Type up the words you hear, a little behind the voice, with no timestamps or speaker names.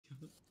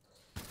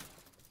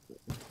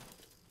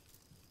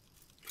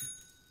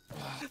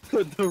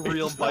The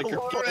real biker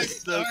play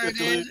so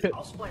quickly. I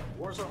was playing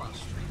Warzone on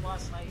stream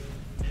last night.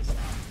 It's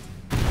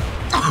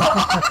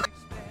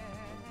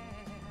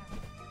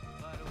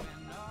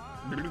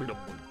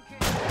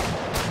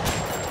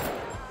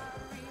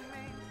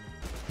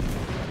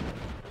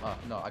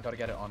no, I gotta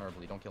get it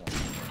honorably. Don't kill him.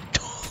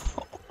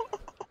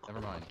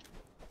 Never mind.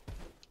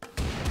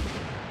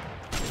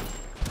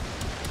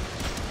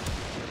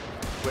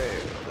 Where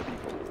are the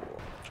people?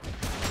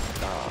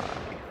 Die.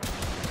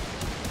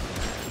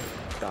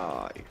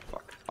 Die.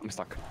 Fuck. I'm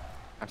stuck.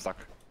 I'm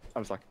stuck.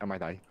 I'm stuck. I might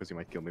die because you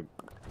might kill me.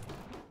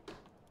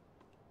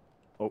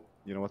 Oh,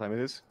 you know what time it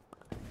is?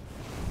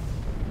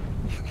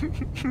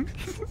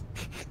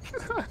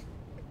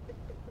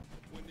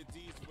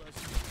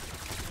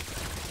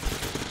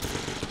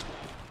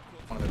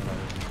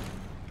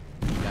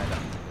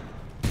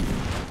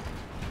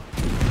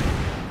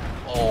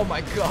 Oh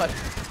my god! The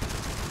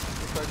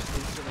car just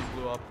instantly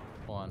blew up.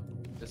 Hold on.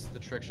 This is the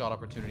trick shot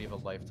opportunity of a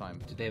lifetime.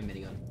 Did they have a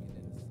minigun?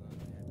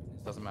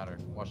 Doesn't matter.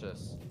 Watch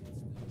this.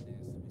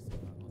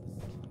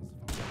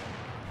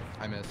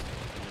 I missed.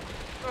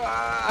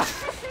 Ah!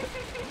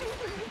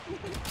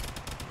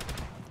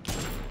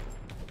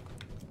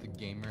 The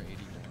gamer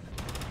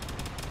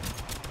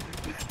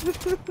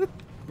 81.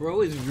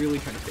 Bro is really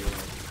trying to figure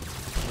out.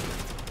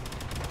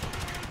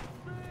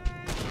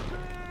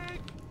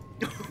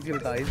 He's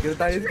gonna die, he's gonna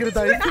die, he's gonna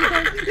die, he's gonna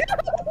die!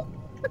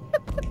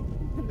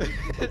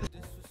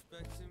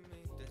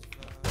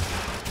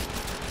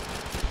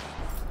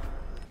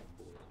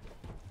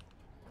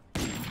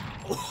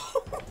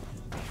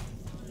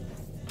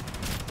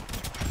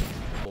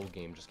 Whole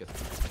game just gets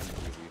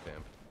completely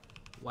revamped.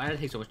 Why did it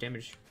take so much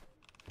damage?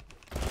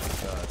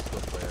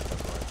 Skill player,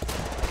 that's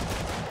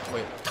why.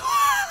 Wait.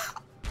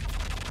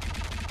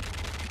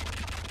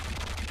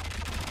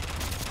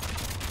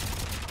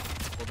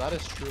 Well, that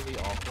is truly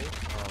awful.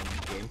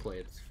 Gameplay,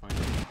 it's fine.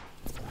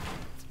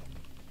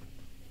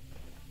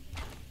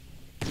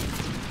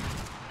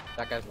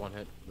 That guy's one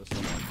hit. This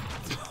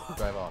one.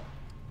 Drive off.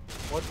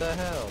 What the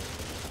hell?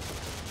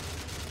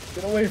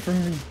 Get away from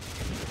me!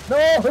 No!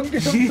 I'm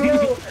gonna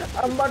throw!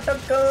 I'm about to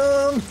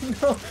come!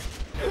 No!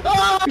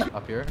 Ah!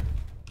 Up here?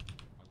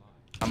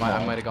 I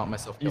might have got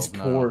myself killed. These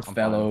No, poor I'm fine.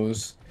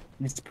 fellows.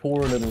 These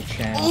poor little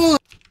champs. Oh!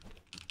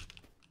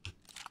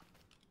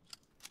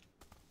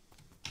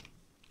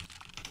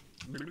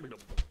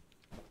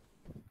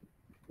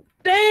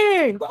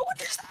 Dang! What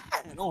is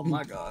that? Oh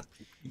my god.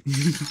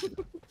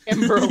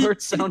 Amber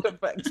Alert sound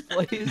effects,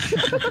 please.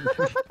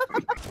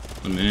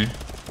 Oh man.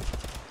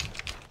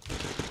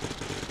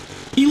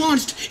 He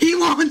launched! He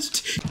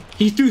launched!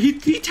 He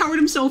towered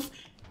himself!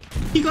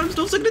 He got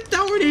himself stuck in a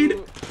tower grenade! No!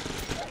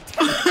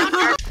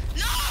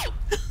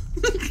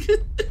 What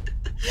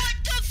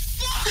the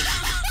fuck?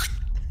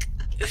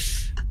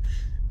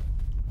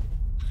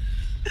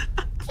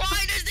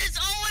 Why does this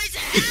always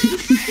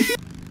happen?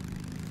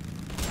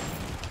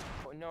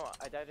 Oh no,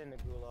 I died in the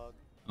gulag.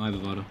 I have a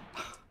Vado.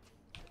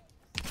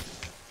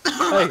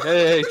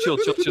 Hey, chill.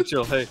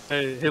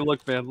 Hey,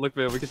 look, man, we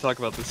can talk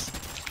about this.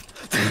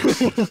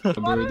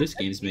 Bro, this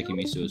game's making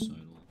me suicidal.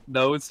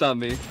 No, it's not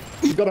me.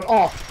 We got an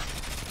off!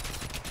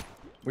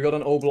 We got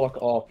an O block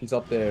off, he's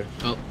up there.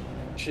 Oh,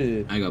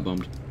 Shit. I got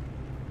bummed.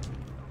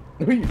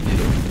 Oh,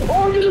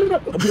 no!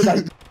 I'm gonna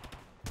die.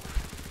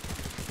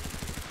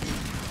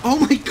 Oh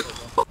my god!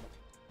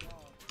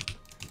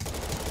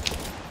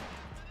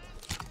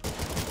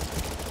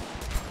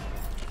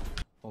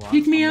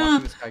 Pick me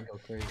up!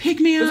 Pick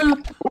me up!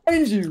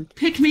 Behind you!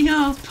 Pick me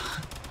up!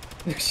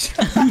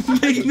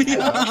 Pick me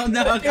up!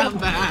 No, come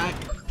back!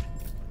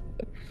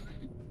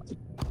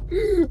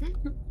 I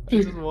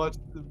just watched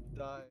the